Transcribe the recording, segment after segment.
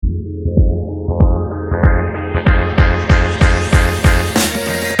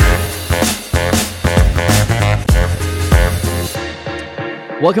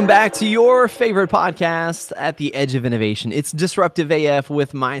Welcome back to your favorite podcast at the edge of innovation. It's Disruptive AF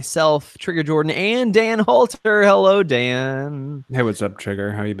with myself, Trigger Jordan, and Dan Holter. Hello, Dan. Hey, what's up,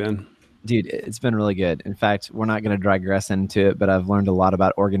 Trigger? How you been? Dude, it's been really good. In fact, we're not going to digress into it, but I've learned a lot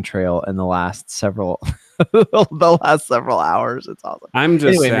about Oregon Trail in the last several hours. It's awesome. I'm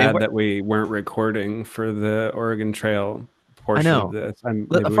just sad that we weren't recording for the Oregon Trail portion of this.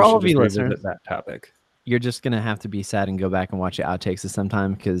 For all of you listeners, that topic. You're just gonna have to be sad and go back and watch the outtakes at some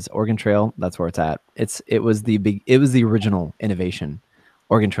time, because Oregon Trail, that's where it's at. It was the original innovation.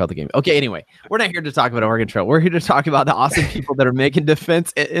 Oregon Trail, the game. Okay, anyway, we're not here to talk about Oregon Trail. We're here to talk about the awesome people that are making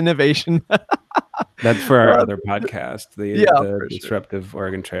defense innovation. That's for our other podcast, the Disruptive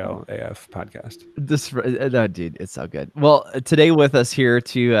Oregon Trail AF podcast. No, dude, it's so good. Well, today with us here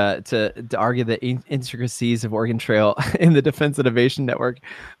to argue the intricacies of Oregon Trail in the Defense Innovation Network,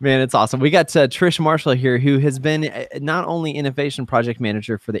 man, it's awesome. We got Trish Marshall here, who has been not only innovation project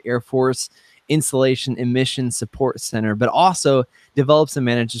manager for the Air Force Installation and Mission Support Center, but also develops and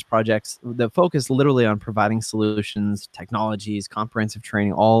manages projects that focus literally on providing solutions, technologies, comprehensive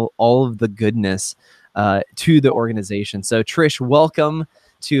training, all of the goodness to the organization. So Trish, welcome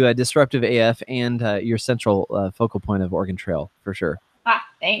to Disruptive AF and your central focal point of Oregon Trail, for sure.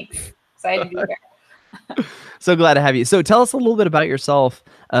 Thanks. Excited to be here. So glad to have you. So tell us a little bit about yourself,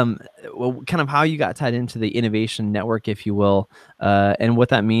 kind of how you got tied into the innovation network, if you will, and what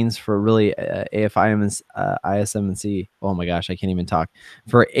that means for really ISMC. Oh my gosh, I can't even talk.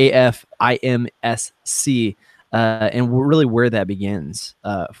 For AFIMSC, and really where that begins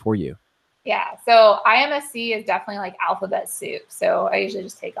for you. Yeah, so IMSC is definitely like alphabet soup. So I usually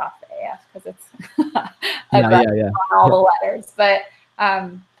just take off the AF because it's on all the letters. But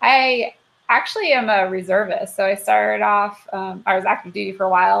I actually am a reservist. So I started off, I was active duty for a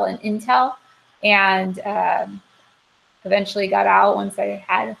while in Intel, and eventually got out once I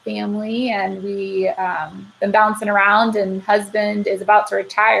had a family, and we been bouncing around, and husband is about to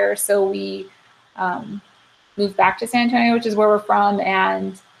retire. So we moved back to San Antonio, which is where we're from,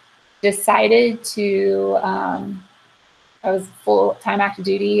 and decided to, I was full-time active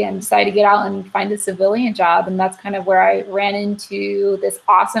duty and decided to get out and find a civilian job. And that's kind of where I ran into this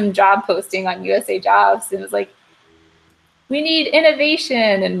awesome job posting on USA Jobs. It was like, we need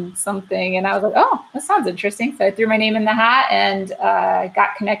innovation and something. And I was like, oh, that sounds interesting. So I threw my name in the hat and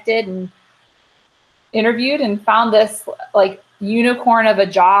got connected and interviewed and found this like unicorn of a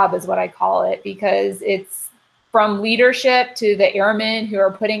job is what I call it, because it's from leadership to the airmen who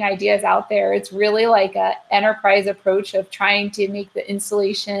are putting ideas out there. It's really like an enterprise approach of trying to make the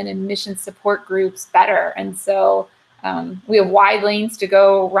installation and mission support groups better. And so we have wide lanes to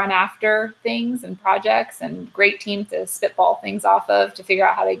go run after things and projects, and great team to spitball things off of to figure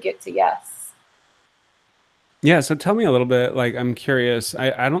out how to get to yes. Yeah, so tell me a little bit, like, I'm curious.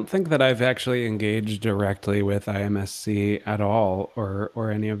 I don't think that I've actually engaged directly with IMSC at all,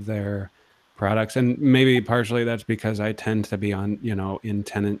 or any of their products, and maybe partially that's because I tend to be on, in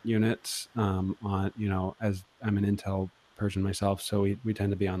tenant units, as I'm an Intel person myself, so we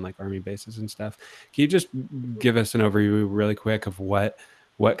tend to be on like Army bases and stuff. Can you just give us an overview really quick of what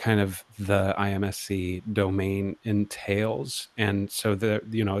kind of the IMSC domain entails, and so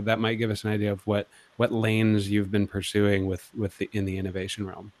that might give us an idea of what lanes you've been pursuing in the innovation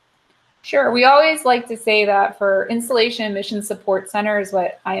realm? Sure. We always like to say that for Installation and Mission Support Center is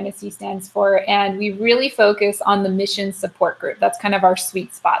what IMSC stands for. And we really focus on the mission support group. That's kind of our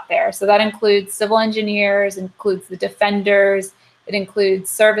sweet spot there. So that includes civil engineers, includes the defenders, it includes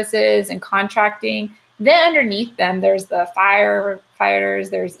services and contracting. Then underneath them, there's the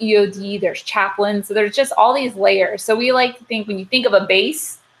firefighters, there's EOD, there's chaplains. So there's just all these layers. So we like to think when you think of a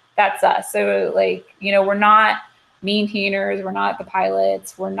base, that's us. So like, we're not maintainers, we're not the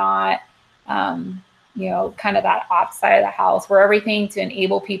pilots, we're not kind of that ops side of the house. We're everything to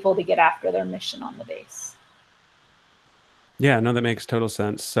enable people to get after their mission on the base. Yeah, no, that makes total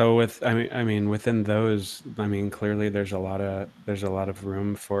sense. So within those, clearly there's a lot of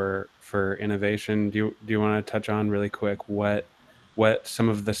room for innovation. Do you want to touch on really quick what some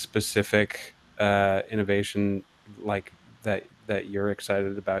of the specific innovation like that you're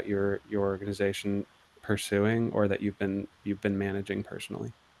excited about your organization pursuing, or that you've been managing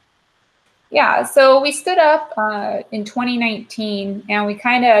personally? Yeah, so we stood up in 2019, and we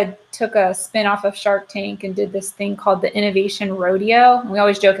kind of took a spin off of Shark Tank and did this thing called the Innovation Rodeo. And we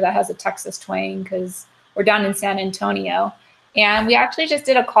always joke that has a Texas twang because we're down in San Antonio. And we actually just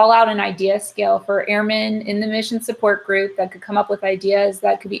did a call out and idea scale for airmen in the mission support group that could come up with ideas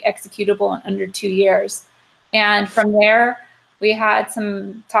that could be executable in under 2 years. And from there, we had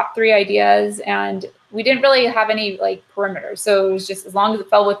some top 3 ideas, and we didn't really have any like perimeters. So it was just as long as it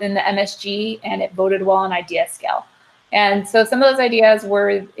fell within the MSG and it voted well on idea scale. And so some of those ideas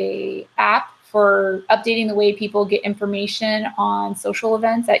were a app for updating the way people get information on social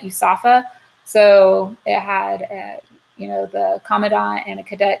events at USAFA. So it had, the commandant and a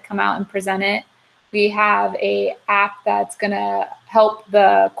cadet come out and present it. We have a app that's going to help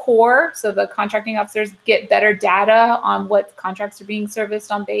the Corps, so the contracting officers, get better data on what contracts are being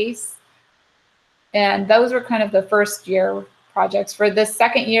serviced on base. And those were kind of the first year projects. For the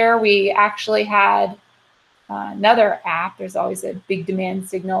second year, we actually had another app. There's always a big demand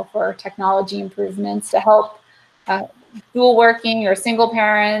signal for technology improvements to help dual working or single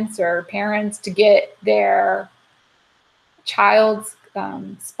parents or parents to get their child's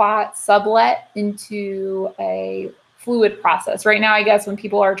spot sublet into a fluid process. Right now, I guess when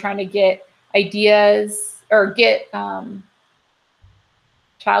people are trying to get ideas or get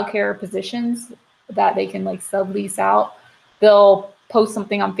childcare positions that they can like sublease out, they'll post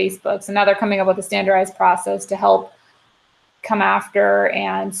something on Facebook. So now they're coming up with a standardized process to help come after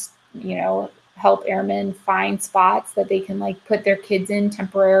and, help airmen find spots that they can like put their kids in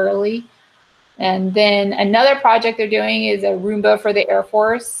temporarily. And then another project they're doing is a Roomba for the Air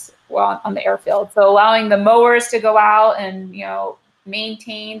Force on the airfield. So allowing the mowers to go out and,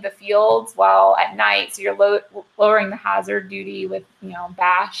 maintain the fields while at night. So you're lowering the hazard duty with,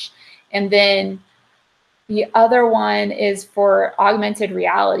 BASH. And then the other one is for augmented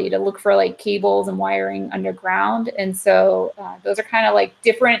reality, to look for like cables and wiring underground. And so those are kind of like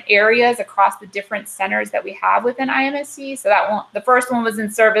different areas across the different centers that we have within IMSC. So that one, the first one was in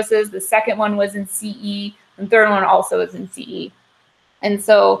services, the second one was in CE, and the third one also is in CE. And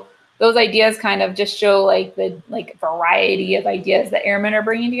so those ideas kind of just show like the variety of ideas that airmen are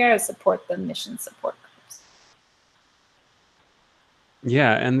bringing together to support the mission support groups.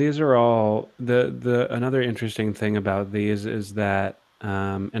 Yeah, and these are all the another interesting thing about these is that,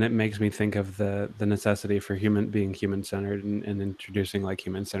 and it makes me think of the necessity for being human-centered and introducing like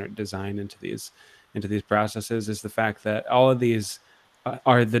human-centered design into these processes, is the fact that all of these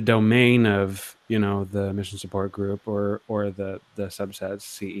are the domain of the mission support group or the subsets,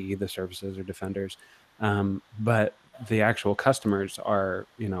 CE, the services or defenders, but the actual customers are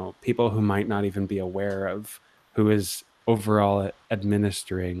people who might not even be aware of who is overall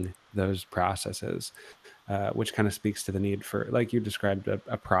administering those processes, which kind of speaks to the need for, like you described,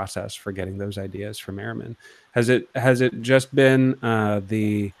 a process for getting those ideas from airmen. Has it just been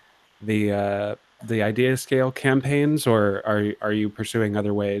the idea scale campaigns, or are you pursuing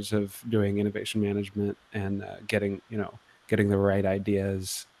other ways of doing innovation management and getting the right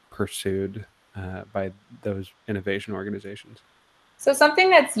ideas pursued by those innovation organizations? So something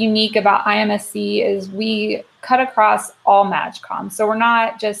that's unique about IMSC is we cut across all MAGCOM. So we're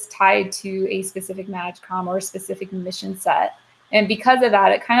not just tied to a specific MAGCOM or a specific mission set. And because of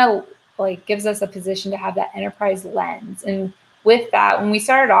that, it kind of like gives us a position to have that enterprise lens. And with that, when we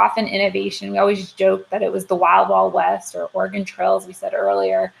started off in innovation, we always joked that it was the Wild Wild West or Oregon Trail, as we said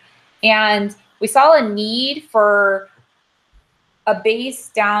earlier. And we saw a need for a base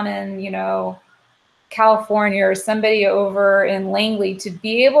down in, California or somebody over in Langley to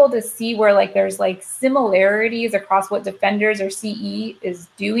be able to see where like there's like similarities across what Defenders or CE is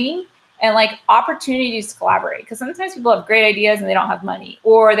doing and like opportunities to collaborate. Because sometimes people have great ideas and they don't have money,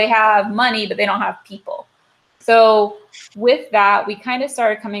 or they have money but they don't have people. So with that, we kind of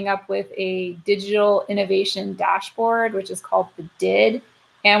started coming up with a digital innovation dashboard, which is called the DID.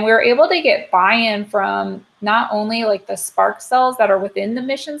 And we were able to get buy-in from not only like the spark cells that are within the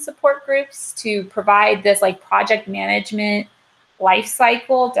mission support groups to provide this like project management life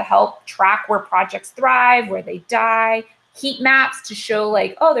cycle to help track where projects thrive, where they die, heat maps to show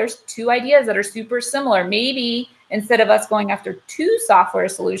like, oh, there's 2 ideas that are super similar. Maybe instead of us going after 2 software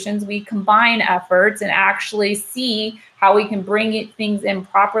solutions, we combine efforts and actually see how we can bring things in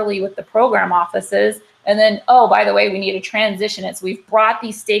properly with the program offices. And then, oh, by the way, we need to transition it. So we've brought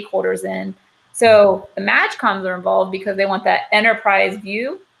these stakeholders in. So the MAGCOMs are involved because they want that enterprise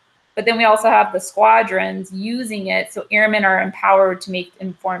view. But then we also have the squadrons using it so airmen are empowered to make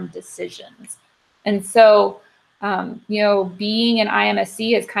informed decisions. And so, being an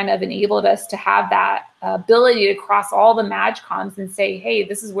IMSC has kind of enabled us to have that ability to cross all the MAGCOMs and say, hey,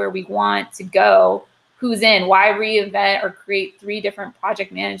 this is where we want to go. Who's in? Why reinvent or create 3 different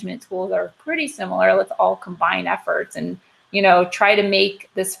project management tools that are pretty similar? Let's all combine efforts and, try to make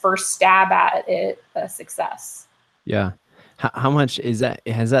this first stab at it a success. Yeah. How much is that?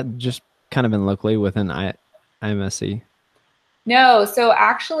 Has that just kind of been locally within IMSC? No. So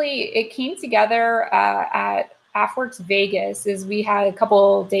actually it came together at AFWorks Vegas is we had a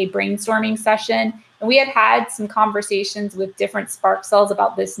couple day brainstorming session, and we had some conversations with different Spark cells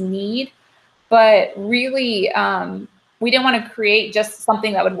about this need, but really we didn't want to create just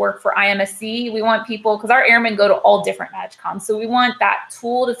something that would work for IMSC. We want people, because our airmen go to all different MAGCOMs, so we want that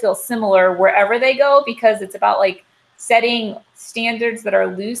tool to feel similar wherever they go, because it's about like setting standards that are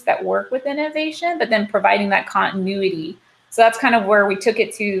loose that work with innovation, but then providing that continuity. So that's kind of where we took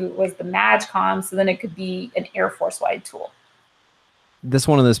it to, was the MAGCOM, so then it could be an Air Force-wide tool. This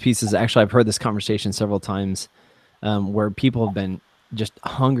one of those pieces, actually, I've heard this conversation several times where people have been just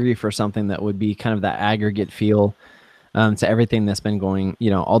hungry for something that would be kind of that aggregate feel to everything that's been going,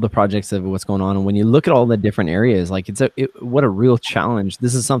 all the projects of what's going on. And when you look at all the different areas, like what a real challenge.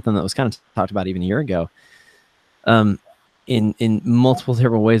 This is something that was kind of talked about even a year ago. In multiple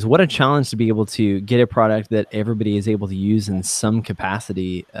different ways, what a challenge to be able to get a product that everybody is able to use in some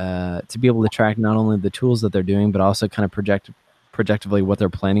capacity, to be able to track not only the tools that they're doing, but also kind of projectively what they're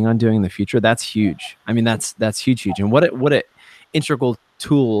planning on doing in the future. That's huge. I mean, that's huge. And what an integral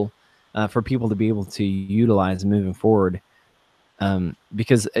tool for people to be able to utilize moving forward.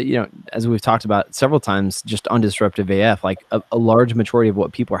 Because, as we've talked about several times just on DisruptiveAF, like a large majority of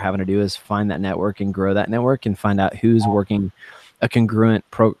what people are having to do is find that network and grow that network and find out who's working a congruent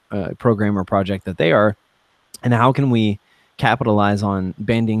program or project that they are, and how can we capitalize on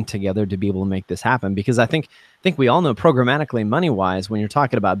banding together to be able to make this happen. Because I think we all know programmatically, money-wise, when you're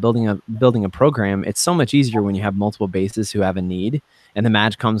talking about building a program, it's so much easier when you have multiple bases who have a need, and the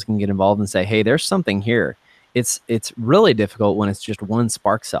MAGCOMs can get involved and say, hey, there's something here. It's really difficult when it's just one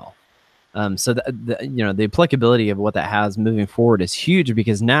Spark cell. So the applicability of what that has moving forward is huge,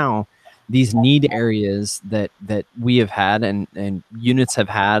 because now these need areas that we have had and units have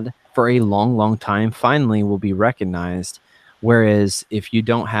had for a long, long time finally will be recognized. Whereas if you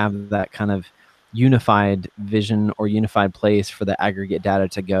don't have that kind of unified vision or unified place for the aggregate data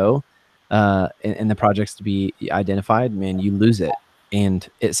to go and the projects to be identified, man, you lose it. And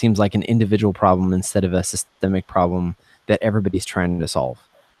it seems like an individual problem instead of a systemic problem that everybody's trying to solve.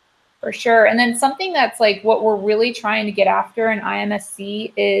 For sure. And then something that's like what we're really trying to get after in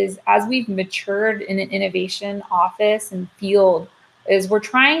IMSC is, as we've matured in an innovation office and field, is we're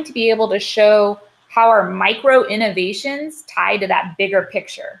trying to be able to show how our micro innovations tie to that bigger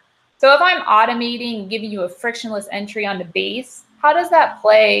picture. So if I'm automating, giving you a frictionless entry on the base, how does that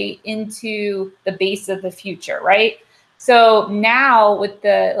play into the base of the future, right? So now with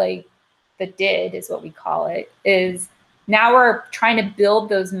the DID is what we call it, is now we're trying to build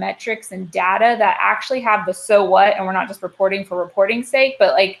those metrics and data that actually have the so what, and we're not just reporting for reporting's sake,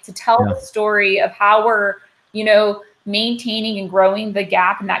 but like to tell the story of how we're, maintaining and growing the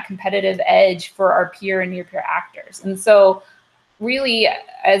gap and that competitive edge for our peer and near peer actors. And so really,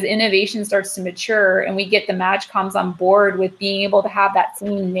 as innovation starts to mature and we get the MAGCOMs on board with being able to have that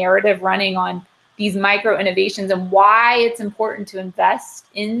same narrative running on these micro innovations and why it's important to invest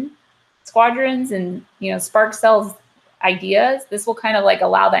in squadrons and, Spark cells ideas, this will kind of like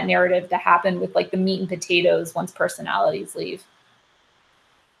allow that narrative to happen with like the meat and potatoes once personalities leave.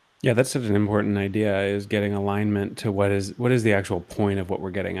 Yeah, that's such an important idea, is getting alignment to what is the actual point of what we're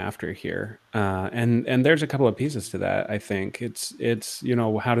getting after here. And there's a couple of pieces to that. I think it's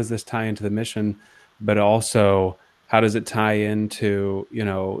how does this tie into the mission, but also how does it tie into,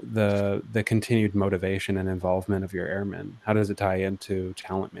 the continued motivation and involvement of your airmen? How does it tie into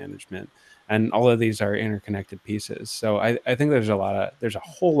talent management? And all of these are interconnected pieces. So I think there's a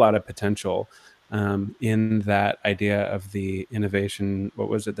whole lot of potential in that idea of the innovation,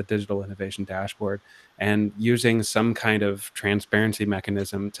 the digital innovation dashboard, and using some kind of transparency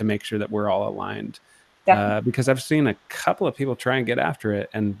mechanism to make sure that we're all aligned. Because I've seen a couple of people try and get after it,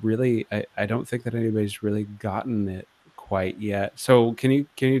 and really, I don't think that anybody's really gotten it quite yet. So can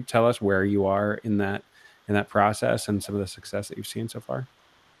you tell us where you are in that process and some of the success that you've seen so far?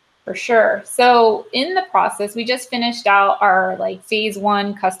 For sure. So in the process, we just finished out our phase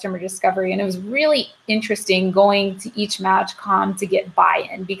 1 customer discovery, and it was really interesting going to each MAGCOM to get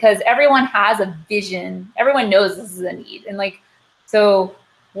buy-in, because everyone has a vision. Everyone knows this is a need. And so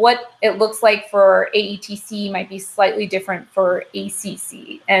what it looks like for AETC might be slightly different for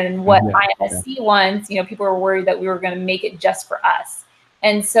ACC. And what IMSC wants, people were worried that we were going to make it just for us.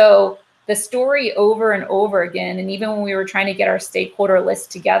 And so the story over and over again, and even when we were trying to get our stakeholder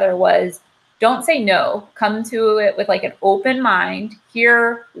list together, was don't say no. Come to it with an open mind,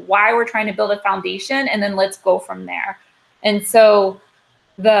 hear why we're trying to build a foundation, and then let's go from there. And so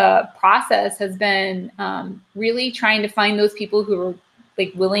the process has been really trying to find those people who are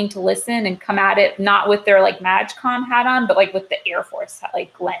willing to listen and come at it, not with their MAGCOM hat on, but with the Air Force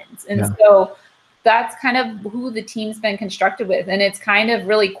lens. And so that's kind of who the team's been constructed with. And it's kind of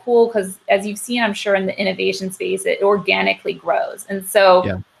really cool because, as you've seen, I'm sure in the innovation space, it organically grows. And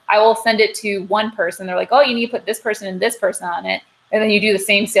so I will send it to one person. They're like, oh, you need to put this person and this person on it. And then you do the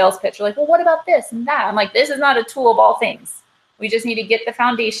same sales pitch. You're like, well, what about this and that? I'm like, this is not a tool of all things. We just need to get the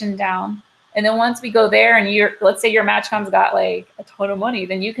foundation down. And then once we go there and let's say your MatchCom's got like a ton of money,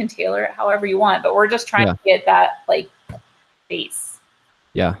 then you can tailor it however you want. But we're just trying to get that like base.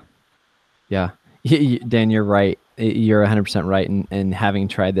 Yeah. Dan, you're right. You're 100% right. And having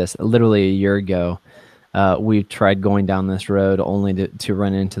tried this literally a year ago, we tried going down this road only to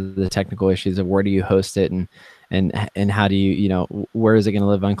run into the technical issues of where do you host it and how do you, where is it going to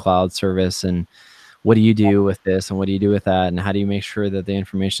live on cloud service, and what do you do with this and what do you do with that, and how do you make sure that the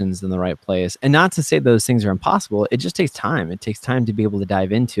information's in the right place? And not to say those things are impossible. It just takes time. It takes time to be able to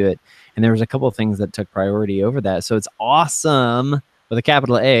dive into it. And there was a couple of things that took priority over that. So it's awesome, with a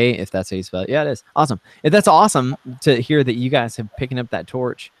capital A, if that's how you spell it. Yeah, it is. Awesome. That's awesome to hear that you guys have picking up that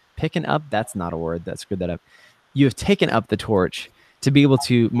torch. Picking up, that's not a word. That screwed that up. You have taken up the torch to be able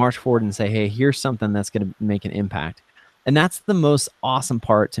to march forward and say, hey, here's something that's going to make an impact. And that's the most awesome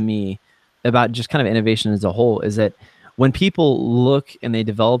part to me about just kind of innovation as a whole, is that when people look and they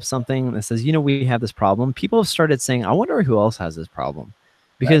develop something that says, we have this problem, people have started saying, I wonder who else has this problem.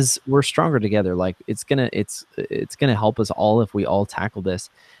 Because we're stronger together. Like it's gonna help us all if we all tackle this.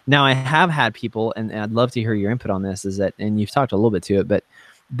 Now, I have had people, and I'd love to hear your input on this, is that, and you've talked a little bit to it, but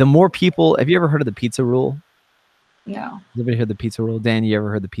the more people, have you ever heard of the pizza rule? No. Has anybody heard the pizza rule? Dan, you ever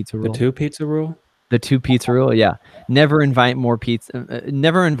heard the pizza rule? The 2 pizza rule? The 2 pizza rule, yeah. Never invite more people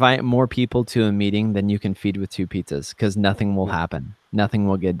to a meeting than you can feed with 2 pizzas, because nothing will happen. Nothing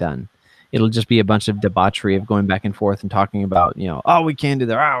will get done. It'll just be a bunch of debauchery of going back and forth and talking about, oh, we can't do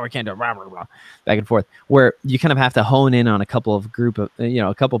that, oh, we can't do blah, blah, blah, back and forth, where you kind of have to hone in on a couple of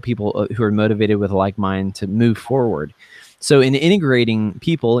a couple of people who are motivated with a like mind to move forward. So in integrating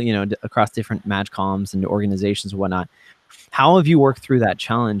people, across different MatchComs and organizations and whatnot, how have you worked through that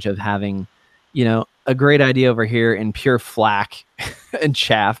challenge of having, a great idea over here and pure flack and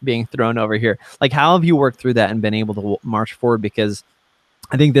chaff being thrown over here? Like, how have you worked through that and been able to march forward? Because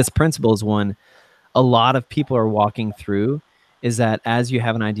I think this principle is one a lot of people are walking through, is that as you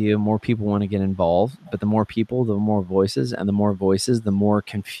have an idea, more people want to get involved, but the more people, the more voices, and the more voices, the more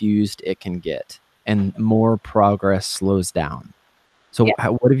confused it can get, and more progress slows down. So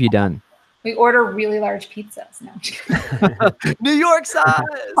what have you done? We order really large pizzas now. New York size.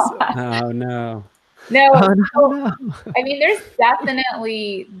 Oh, no. No, no. I mean, there's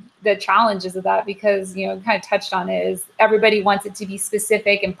definitely the challenges of that, because, kind of touched on it, is everybody wants it to be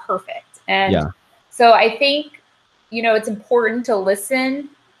specific and perfect. And so I think, it's important to listen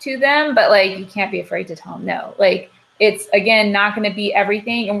to them, but like, you can't be afraid to tell them no. Like, it's, again, not going to be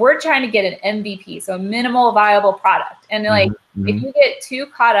everything. And we're trying to get an MVP, so a minimal viable product. And like, if you get too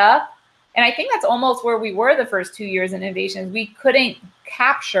caught up, and I think that's almost where we were the first 2 years in innovations, we couldn't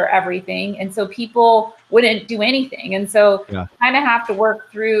capture everything. And so people wouldn't do anything. And so kind of have to work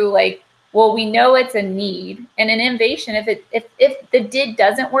through like, well, we know it's a need. And in innovation, if the did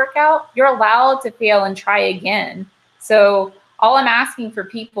doesn't work out, you're allowed to fail and try again. So all I'm asking for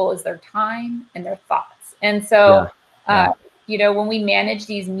people is their time and their thoughts. And so, when we manage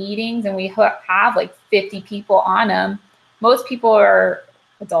these meetings and we have like 50 people on them, most people are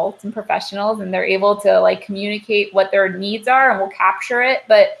adults and professionals, and they're able to like communicate what their needs are, and we'll capture it.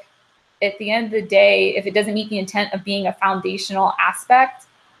 But at the end of the day, if it doesn't meet the intent of being a foundational aspect,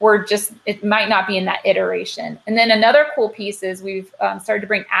 it might not be in that iteration. And then another cool piece is we've started to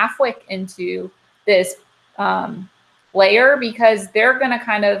bring AFWIC into this layer, because they're going to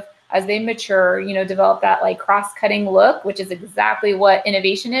kind of, as they mature, develop that like cross-cutting look, which is exactly what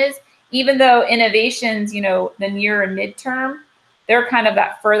innovation is. Even though innovations, the near and midterm, they're kind of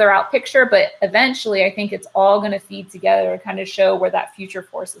that further out picture, but eventually I think it's all going to feed together to kind of show where that future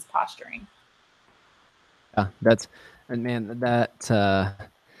force is posturing. Yeah,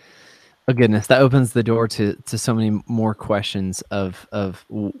 oh goodness, that opens the door to so many more questions of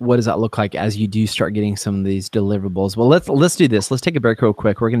what does that look like as you do start getting some of these deliverables. Well, let's do this. Let's take a break real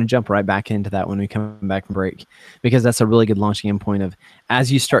quick. We're going to jump right back into that when we come back from break, because that's a really good launching in point of,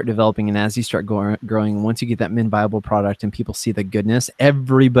 as you start developing and as you start growing, once you get that min viable product and people see the goodness,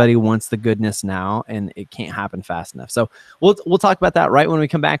 everybody wants the goodness now, and it can't happen fast enough. So we'll talk about that right when we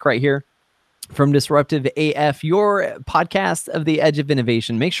come back right here from Disruptive AF, your podcast of the edge of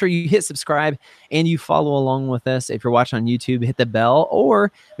innovation. Make sure you hit subscribe and you follow along with us. If you're watching on YouTube, hit the bell,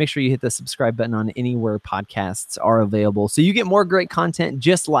 or make sure you hit the subscribe button on anywhere podcasts are available, so you get more great content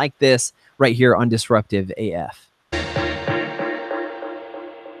just like this right here on Disruptive AF.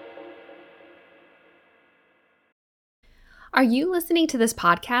 Are you listening to this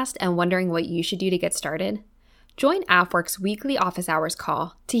podcast and wondering what you should do to get started? Join AFWorks' weekly office hours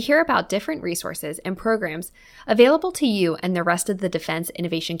call to hear about different resources and programs available to you and the rest of the defense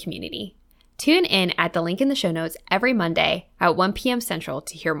innovation community. Tune in at the link in the show notes every Monday at 1 p.m. Central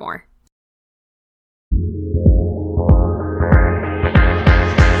to hear more.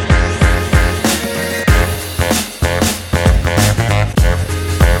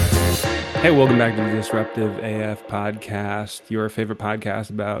 Hey, welcome back to the DisruptiveAF Podcast, your favorite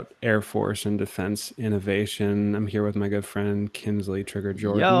podcast about Air Force and defense innovation. I'm here with my good friend, Kinsley Trigger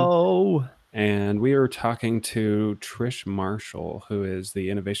Jordan. Yo! And we are talking to Trish Marshall, who is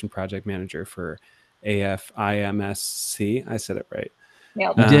the Innovation Project Manager for AF IMSC. I said it right.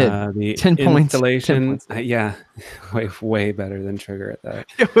 Nailed You it. did. The 10 points. installation, 10 points. yeah, way better than Trigger at that.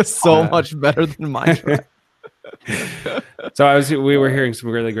 It was so much better than my try. So we were hearing some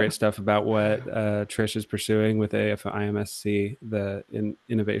really great stuff about what Trish is pursuing with AF IMSC, the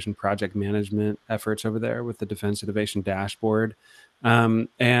innovation project management efforts over there with the Defense Innovation Dashboard.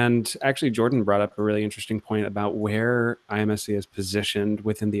 And actually, Jordan brought up a really interesting point about where IMSC is positioned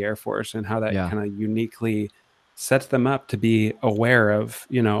within the Air Force and how that kind of uniquely sets them up to be aware of,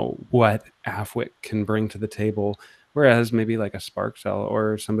 what AFWIC can bring to the table. Whereas maybe like a Spark Cell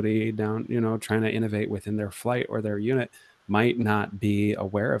or somebody down, trying to innovate within their flight or their unit might not be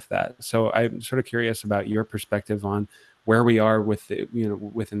aware of that. So I'm sort of curious about your perspective on where we are with the,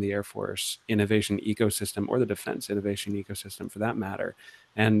 within the Air Force innovation ecosystem or the defense innovation ecosystem for that matter,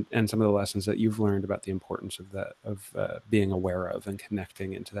 and some of the lessons that you've learned about the importance of that, of being aware of and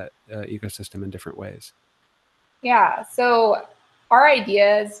connecting into that ecosystem in different ways. Yeah. So our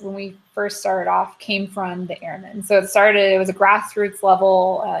ideas when we first started off came from the airmen. So it was a grassroots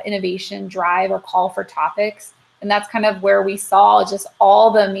level innovation drive or call for topics. And that's kind of where we saw just all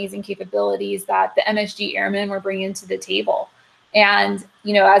the amazing capabilities that the MSG airmen were bringing to the table. And,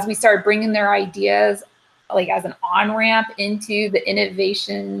 as we started bringing their ideas, like as an on-ramp into the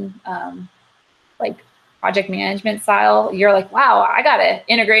innovation, project management style, you're like, wow, I got to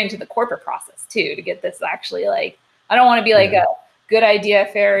integrate into the corporate process too, to get this actually I don't want to be like a good idea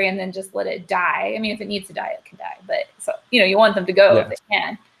fairy and then just let it die. I mean, if it needs to die, it can die. But so, you want them to go if they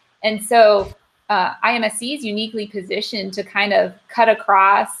can. And so IMSC is uniquely positioned to kind of cut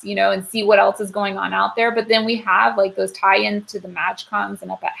across, and see what else is going on out there. But then we have like those tie-ins to the MAGCOMs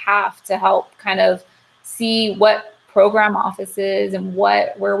and up at HAF to help kind of see what program offices and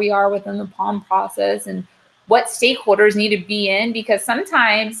where we are within the POM process and what stakeholders need to be in. Because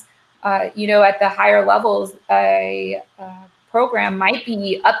sometimes, at the higher levels, program might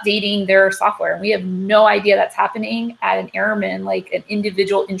be updating their software. We have no idea that's happening at an airman, like an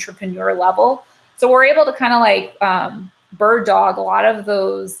individual entrepreneur level. So we're able to kind of bird dog a lot of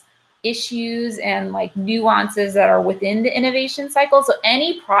those issues and like nuances that are within the innovation cycle. So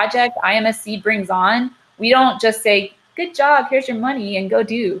any project IMSC brings on, we don't just say, good job, here's your money and go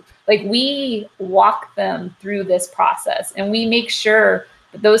do. Like we walk them through this process and we make sure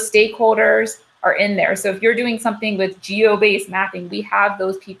that those stakeholders are in there. So if you're doing something with geo-based mapping, we have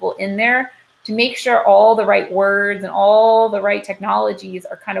those people in there to make sure all the right words and all the right technologies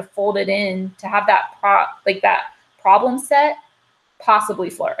are kind of folded in to have that that problem set possibly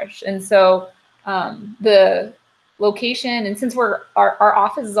flourish. And so the location, and since our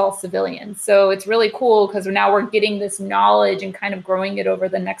office is all civilian, so it's really cool because now we're getting this knowledge and kind of growing it over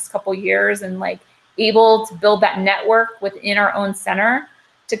the next couple years and like able to build that network within our own center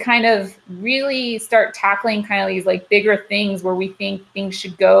to kind of really start tackling kind of these like bigger things where we think things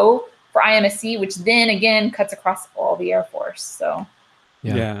should go for IMSC, which then again cuts across all the Air Force. So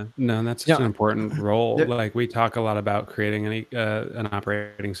that's such an important role. Like we talk a lot about creating an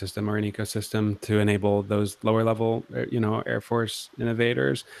operating system or an ecosystem to enable those lower level, Air Force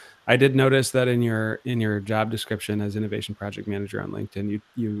innovators. I did notice that in your job description as innovation project manager on LinkedIn,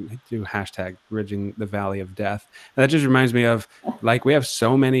 you do hashtag bridging the valley of death. And that just reminds me of like we have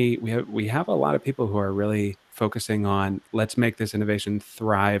a lot of people who are really focusing on let's make this innovation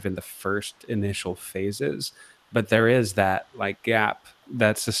thrive in the first initial phases. But there is that like gap,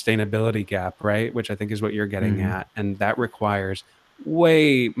 that sustainability gap, right? Which I think is what you're getting at. And that requires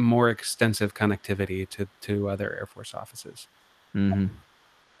way more extensive connectivity to other Air Force offices. Mm-hmm.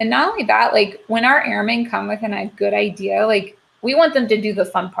 And not only that, like when our airmen come with a good idea, like we want them to do the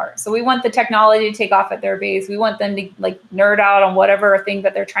fun part. So we want the technology to take off at their base. We want them to like nerd out on whatever thing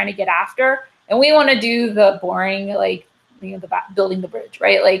that they're trying to get after. And we want to do the boring, like, the building the bridge,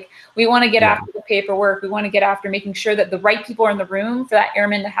 right? Like we want to get after the paperwork. We want to get after making sure that the right people are in the room for that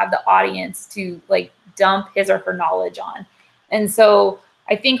airman to have the audience to like dump his or her knowledge on. And so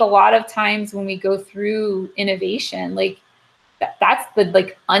I think a lot of times when we go through innovation, like that's the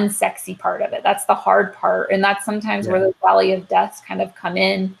like unsexy part of it. That's the hard part. And that's sometimes where the valley of deaths kind of come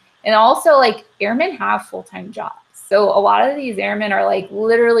in. And also like airmen have full-time jobs. So a lot of these airmen are like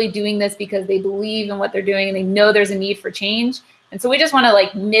literally doing this because they believe in what they're doing and they know there's a need for change. And so we just want to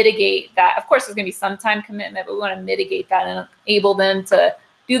like mitigate that. Of course, there's going to be some time commitment, but we want to mitigate that and enable them to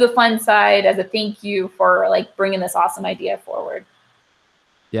do the fun side as a thank you for like bringing this awesome idea forward.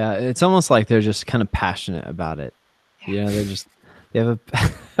 Yeah, it's almost like they're just kind of passionate about it. You know, they have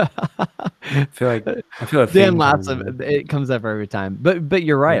I feel like Dan laughs it comes up every time. But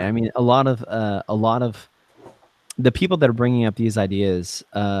you're right. I mean, a lot of the people that are bringing up these ideas,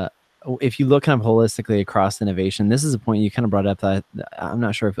 if you look kind of holistically across innovation, this is a point you kind of brought up that I'm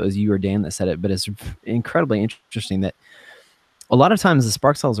not sure if it was you or Dan that said it, but it's incredibly interesting that a lot of times the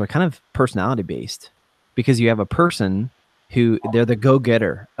spark cells are kind of personality based, because you have a person who they're the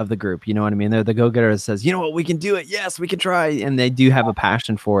go-getter of the group. You know what I mean? They're the go-getter that says, you know what, we can do it. Yes, we can try. And they do have a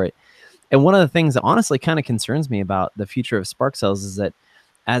passion for it. And one of the things that honestly kind of concerns me about the future of spark cells is that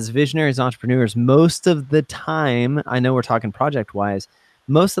as visionaries, entrepreneurs, most of the time, I know we're talking project-wise,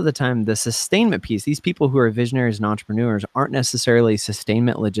 most of the time, the sustainment piece, these people who are visionaries and entrepreneurs aren't necessarily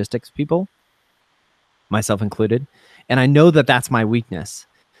sustainment logistics people, myself included. And I know that that's my weakness.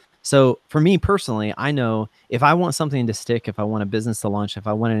 So for me personally, I know if I want something to stick, if I want a business to launch, if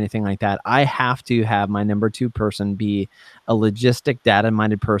I want anything like that, I have to have my number two person be a logistic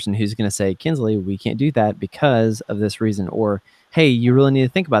data-minded person who's going to say, Kinsley, we can't do that because of this reason. Or, hey, you really need to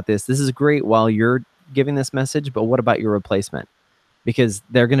think about this. This is great while you're giving this message, but what about your replacement? Because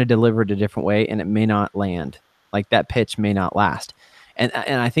they're going to deliver it a different way and it may not land. Like that pitch may not last.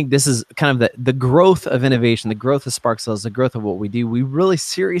 And I think this is kind of the growth of innovation, the growth of spark cells, the growth of what we do. We really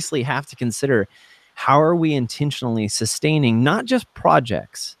seriously have to consider how are we intentionally sustaining not just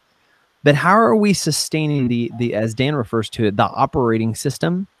projects, but how are we sustaining the as Dan refers to it, the operating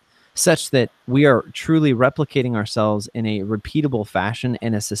system, such that we are truly replicating ourselves in a repeatable fashion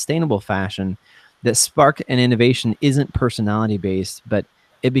and a sustainable fashion, that spark and innovation isn't personality based, but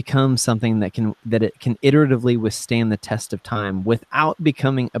it becomes something that it can iteratively withstand the test of time without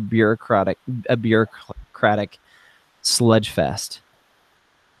becoming a bureaucratic sludge fest.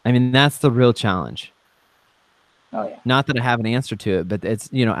 I mean, that's the real challenge. Oh yeah. Not that I have an answer to it, but it's,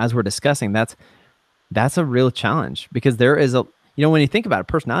 you know, as we're discussing, that's a real challenge, because there is when you think about it,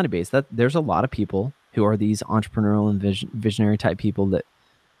 personality based, that there's a lot of people who are these entrepreneurial and visionary type people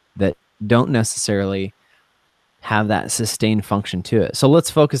that don't necessarily have that sustained function to it. So let's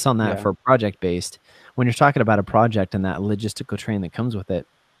focus on that for project-based. When you're talking about a project and that logistical train that comes with it,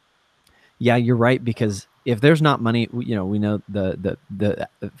 yeah, you're right, because if there's not money, you know, we know the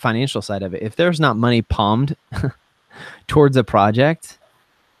financial side of it. If there's not money palmed towards a project,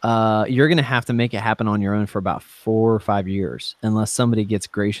 you're going to have to make it happen on your own for about 4 or 5 years, unless somebody gets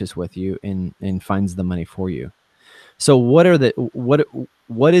gracious with you and finds the money for you. So what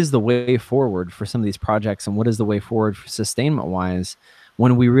is the way forward for some of these projects, and what is the way forward for sustainment wise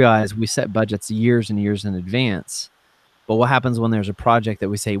when we realize we set budgets years and years in advance? But what happens when there's a project that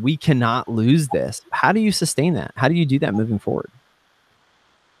we say we cannot lose this? How do you sustain that? How do you do that moving forward?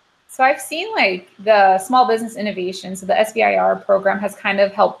 So I've seen like the small business innovation. So the SBIR program has kind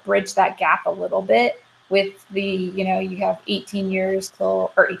of helped bridge that gap a little bit with the, you know, you have 18 years,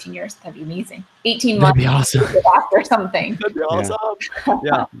 that'd be amazing. 18 months. That'd be awesome. After something. That'd be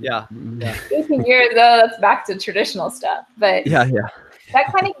awesome. Yeah. 18 years though, that's back to traditional stuff. But yeah.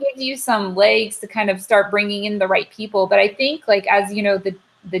 That kind of gives you some legs to kind of start bringing in the right people. But I think like, as you know,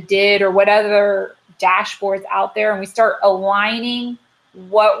 the DID or whatever dashboards out there, and we start aligning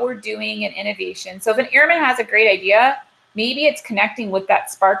what we're doing in innovation. So if an airman has a great idea, maybe it's connecting with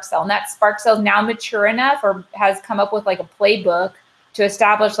that spark cell, and that spark cell is now mature enough or has come up with like a playbook to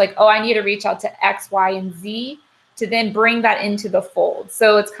establish like, oh, I need to reach out to X, Y, and Z to then bring that into the fold.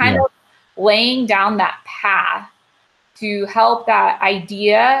 So it's kind of laying down that path to help that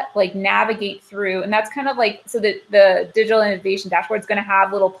idea like navigate through. And that's kind of like, so that the digital innovation dashboard is going to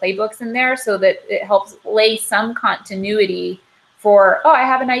have little playbooks in there so that it helps lay some continuity for, oh, I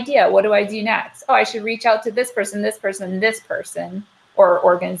have an idea. What do I do next? Oh, I should reach out to this person, or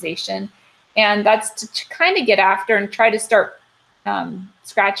organization. And that's to kind of get after and try to start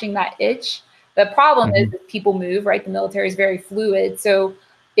scratching that itch. The problem is that people move, right? The military is very fluid. So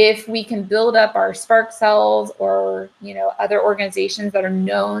if we can build up our spark cells or, you know, other organizations that are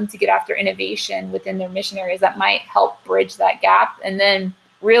known to get after innovation within their mission areas, that might help bridge that gap, and then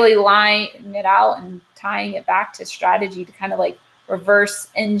really line it out and tying it back to strategy to kind of like reverse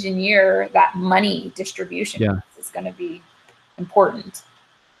engineer that money distribution. Is going to be important.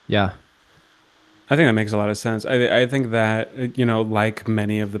 Yeah. I think that makes a lot of sense. I think that, like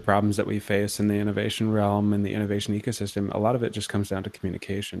many of the problems that we face in the innovation realm and the innovation ecosystem, a lot of it just comes down to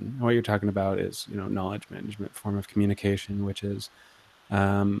communication. What you're talking about is, knowledge management form of communication, which is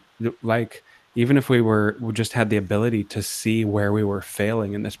like, even if we just had the ability to see where we were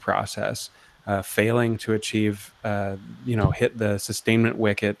failing in this process, failing to achieve, hit the sustainment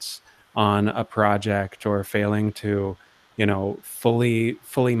wickets on a project, or failing to,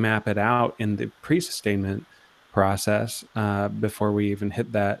 fully map it out in the pre-sustainment process before we even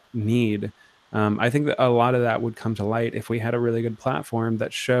hit that need. I think that a lot of that would come to light if we had a really good platform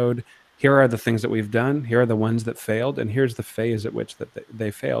that showed, here are the things that we've done, here are the ones that failed, and here's the phase at which that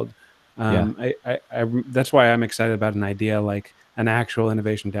they failed. That's why I'm excited about an idea like an actual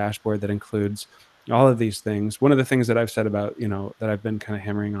innovation dashboard that includes all of these things. One of the things that I've said about, that I've been kind of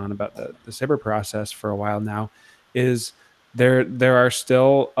hammering on about the SABRE process for a while now is there are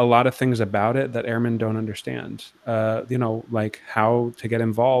still a lot of things about it that airmen don't understand, like how to get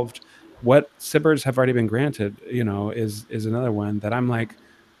involved. What SBIRs have already been granted, is another one that I'm like,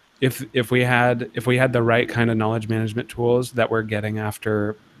 if we had the right kind of knowledge management tools that were getting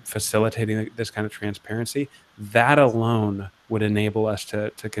after facilitating this kind of transparency, that alone would enable us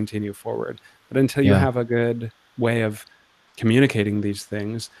to continue forward. But until you have a good way of communicating these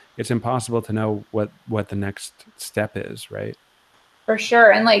things, it's impossible to know what the next step is, right? For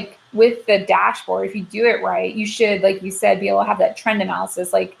sure. And like with the dashboard, if you do it right, you should, like you said, be able to have that trend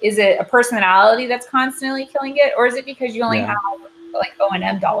analysis. Like, is it a personality that's constantly killing it, or is it because you only have like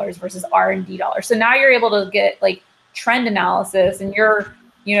O&M dollars versus R&D dollars? So now you're able to get like trend analysis, and your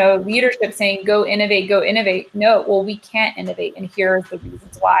leadership saying, go innovate. No, well, we can't innovate, and here's the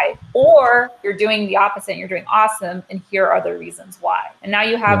reasons why. Or you're doing the opposite, and you're doing awesome, and here are the reasons why. And now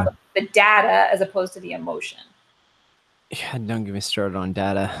you have the data as opposed to the emotion. Yeah, don't get me started on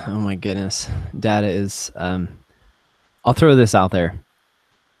data. Oh my goodness. Data is, I'll throw this out there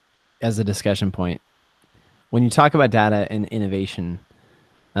as a discussion point. When you talk about data and innovation,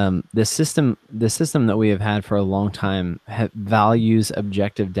 the system that we have had for a long time values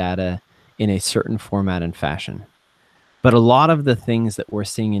objective data in a certain format and fashion. But a lot of the things that we're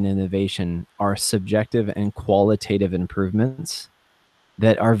seeing in innovation are subjective and qualitative improvements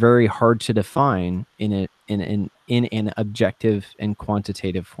that are very hard to define in an objective and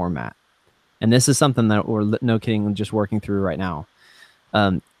quantitative format. And this is something that we're, no kidding, just working through right now.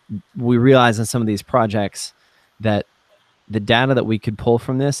 We realize in some of these projects that the data that we could pull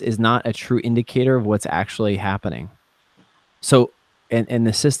from this is not a true indicator of what's actually happening. So, and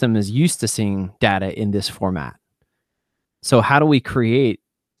the system is used to seeing data in this format. So how do we create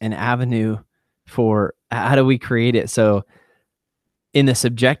an avenue for, how do we create it so in the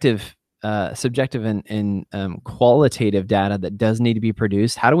subjective and qualitative data that does need to be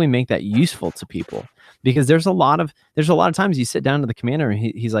produced, how do we make that useful to people? Because there's a lot of times you sit down to the commander and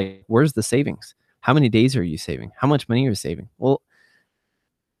he's like, where's the savings? How many days are you saving? How much money are you saving? Well,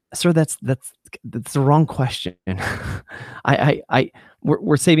 sir, that's the wrong question.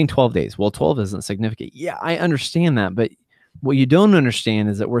 We're saving 12 days. Well, 12 isn't significant. Yeah, I understand that, but what you don't understand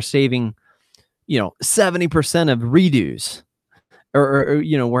is that we're saving, 70% of redos. Or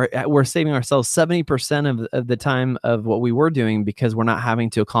we're saving ourselves 70% of the time of what we were doing because we're not having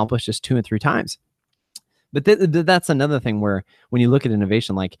to accomplish just 2 and 3 times. But that's another thing where when you look at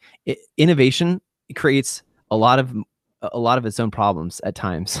innovation, like innovation creates a lot of its own problems at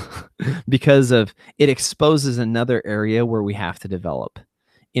times because of it exposes another area where we have to develop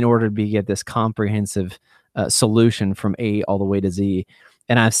in order to get this comprehensive solution from A all the way to Z.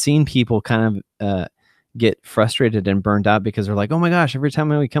 And I've seen people kind of get frustrated and burned out because they're like, oh my gosh, every time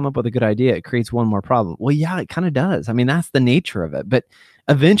we come up with a good idea, it creates one more problem. Well, yeah, it kind of does. I mean, that's the nature of it. But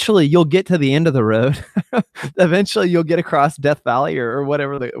eventually you'll get to the end of the road. Eventually you'll get across Death Valley or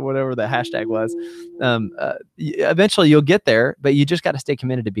whatever the hashtag was. Eventually you'll get there, but you just got to stay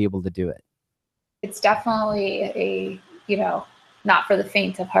committed to be able to do it. It's definitely not for the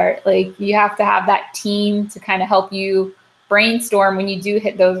faint of heart. Like, you have to have that team to kind of help you brainstorm when you do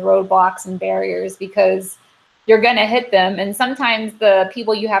hit those roadblocks and barriers, because you're going to hit them. And sometimes the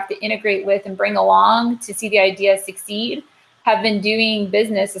people you have to integrate with and bring along to see the idea succeed have been doing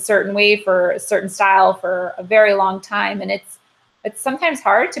business a certain way for a certain style for a very long time. And it's sometimes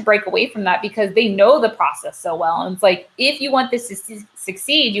hard to break away from that because they know the process so well. And it's like, if you want this to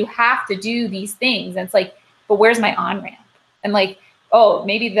succeed, you have to do these things. And it's like, but where's my on-ramp? And like, oh,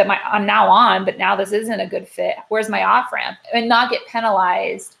 maybe I'm now on, but now this isn't a good fit. Where's my off ramp? And not get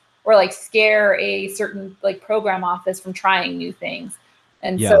penalized or like scare a certain like program office from trying new things.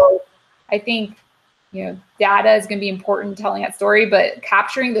 And so I think data is going to be important telling that story, but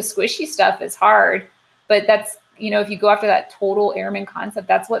capturing the squishy stuff is hard. But that's, if you go after that total airman concept,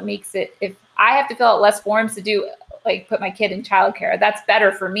 that's what makes it, if I have to fill out less forms to do, like put my kid in childcare, that's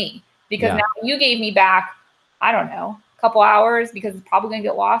better for me because now you gave me back, I don't know, a couple hours because it's probably going to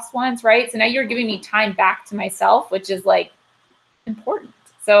get lost once. Right. So now you're giving me time back to myself, which is like important.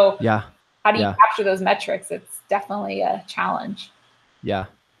 So how do you capture those metrics? It's definitely a challenge. Yeah.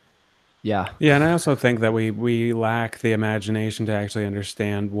 And I also think that we lack the imagination to actually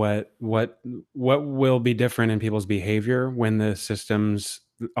understand what will be different in people's behavior when the systems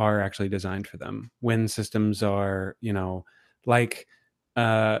are actually designed for them. When systems are,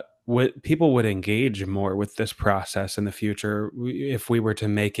 what people would engage more with this process in the future if we were to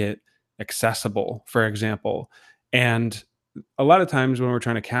make it accessible, for example. And a lot of times when we're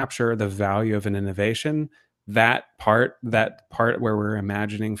trying to capture the value of an innovation, that part where we're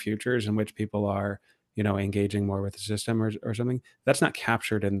imagining futures in which people are, engaging more with the system or something, that's not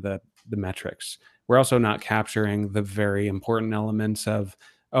captured in the metrics. We're also not capturing the very important elements of,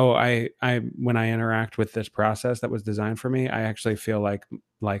 I when I interact with this process that was designed for me, I actually feel like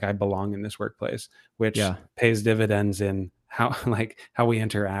I belong in this workplace, which pays dividends in how we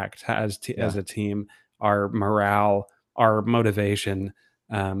interact as a team, our morale, our motivation.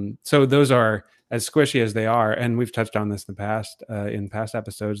 So those are, as squishy as they are, and we've touched on this in past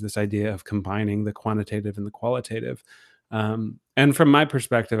episodes, this idea of combining the quantitative and the qualitative. And from my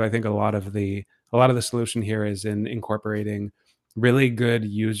perspective, I think a lot of the solution here is in incorporating really good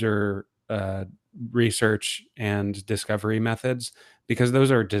user research and discovery methods, because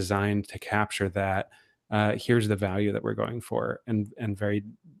those are designed to capture that. Here's the value that we're going for, and very,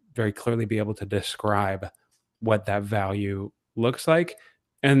 very clearly be able to describe what that value looks like.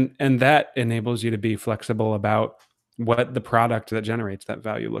 And that enables you to be flexible about what the product that generates that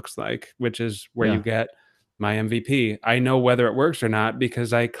value looks like, which is where you get my MVP. I know whether it works or not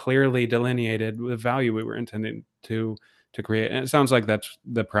because I clearly delineated the value we were intending to create. And it sounds like that's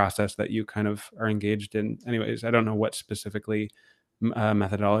the process that you kind of are engaged in. Anyways, I don't know what specifically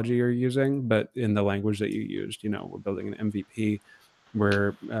methodology you're using, but in the language that you used, we're building an MVP.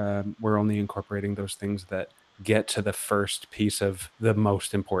 We're only incorporating those things that get to the first piece of the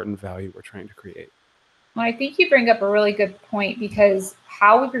most important value we're trying to create. Well, I think you bring up a really good point, because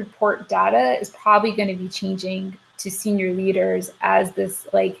how we report data is probably going to be changing to senior leaders as this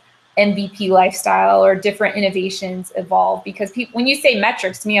like MVP lifestyle or different innovations evolve. Because when you say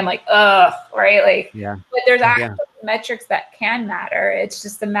metrics to me, I'm like, ugh, right? Like, but there's actually metrics that can matter. It's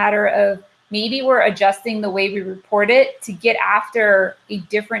just a matter of maybe we're adjusting the way we report it to get after a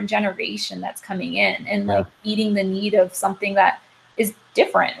different generation that's coming in and like meeting the need of something that is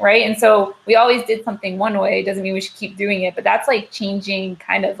different, right? And so we always did something one way, doesn't mean we should keep doing it, but that's like changing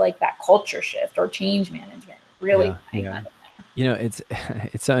kind of like that culture shift or change management, really. It's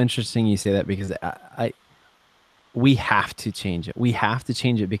so interesting you say that, because we have to change it. We have to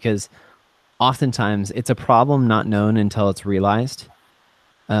change it because oftentimes it's a problem not known until it's realized.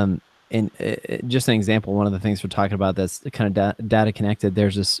 And just an example, one of the things we're talking about that's kind of data connected,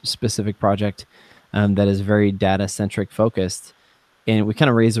 there's this specific project that is very data centric focused. And we kind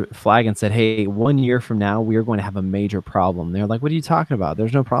of raised a flag and said, hey, 1 year from now, we are going to have a major problem. They're like, what are you talking about?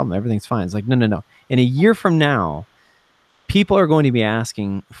 There's no problem. Everything's fine. It's like, no. In a year from now, people are going to be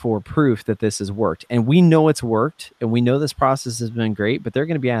asking for proof that this has worked. And we know it's worked. And we know this process has been great, but they're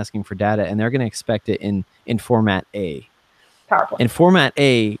going to be asking for data, and they're going to expect it in format A. PowerPoint. And format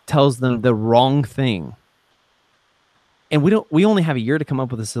A tells them the wrong thing. And we only have a year to come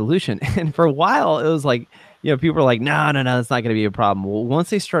up with a solution. And for a while, it was like, people were like, no, that's not going to be a problem. Well, once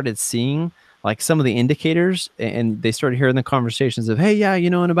they started seeing like some of the indicators, and they started hearing the conversations of, hey,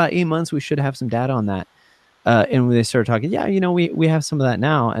 in about 8 months, we should have some data on that. And when they started talking, we have some of that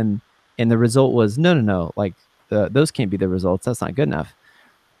now. And the result was, no, like those can't be the results. That's not good enough.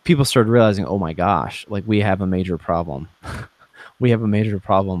 People started realizing, oh my gosh, like we have a major problem. We have a major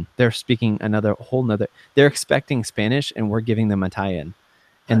problem. They're speaking they're expecting Spanish, and we're giving them Italian,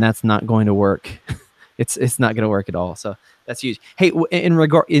 and that's not going to work. It's not going to work at all. So that's huge. Hey, in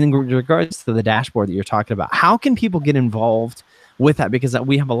regards to the dashboard that you're talking about, how can people get involved with that? Because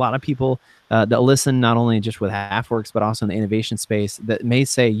we have a lot of people that listen, not only just with AFWorks, but also in the innovation space, that may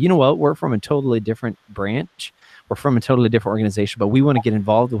say, you know what, we're from a totally different branch. We're from a totally different organization, but we want to get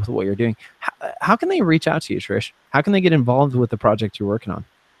involved with what you're doing. How can they reach out to you, Trish? How can they get involved with the project you're working on?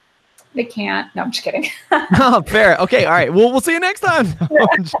 They can't. No, I'm just kidding. Oh, fair. Okay. All right. Well, we'll see you next time. No,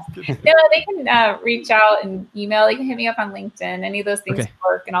 they can reach out and email. They can hit me up on LinkedIn. Any of those things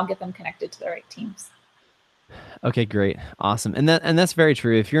work, and I'll get them connected to the right teams. Okay, great. Awesome. And that's very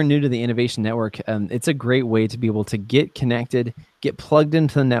true. If you're new to the Innovation Network, it's a great way to be able to get connected, get plugged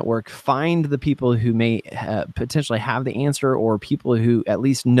into the network, find the people who may potentially have the answer, or people who at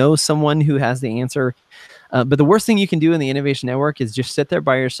least know someone who has the answer. But the worst thing you can do in the Innovation Network is just sit there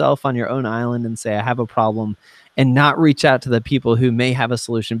by yourself on your own island and say, I have a problem, and not reach out to the people who may have a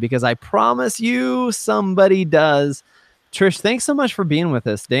solution, because I promise you somebody does. Trish, thanks so much for being with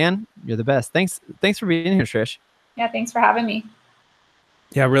us. Dan, you're the best. Thanks for being here, Trish. Yeah, thanks for having me.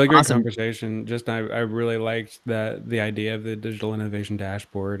 Yeah, really great conversation. Just I really liked the idea of the digital innovation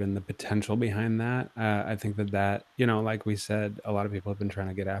dashboard and the potential behind that. I think that like we said, a lot of people have been trying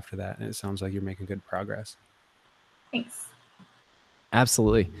to get after that, and it sounds like you're making good progress. Thanks.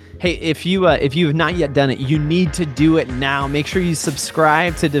 Absolutely. Hey, if you have not yet done it, you need to do it now. Make sure you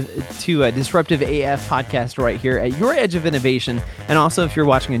subscribe to Disruptive AF Podcast right here at your edge of innovation. And also, if you're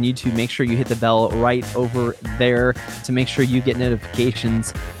watching on YouTube, make sure you hit the bell right over there to make sure you get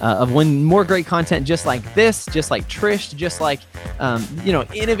notifications of when more great content just like this, just like Trish, just like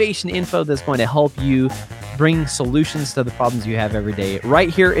innovation info that's going to help you bring solutions to the problems you have every day right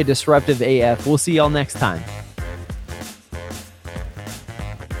here at Disruptive AF. We'll see y'all next time.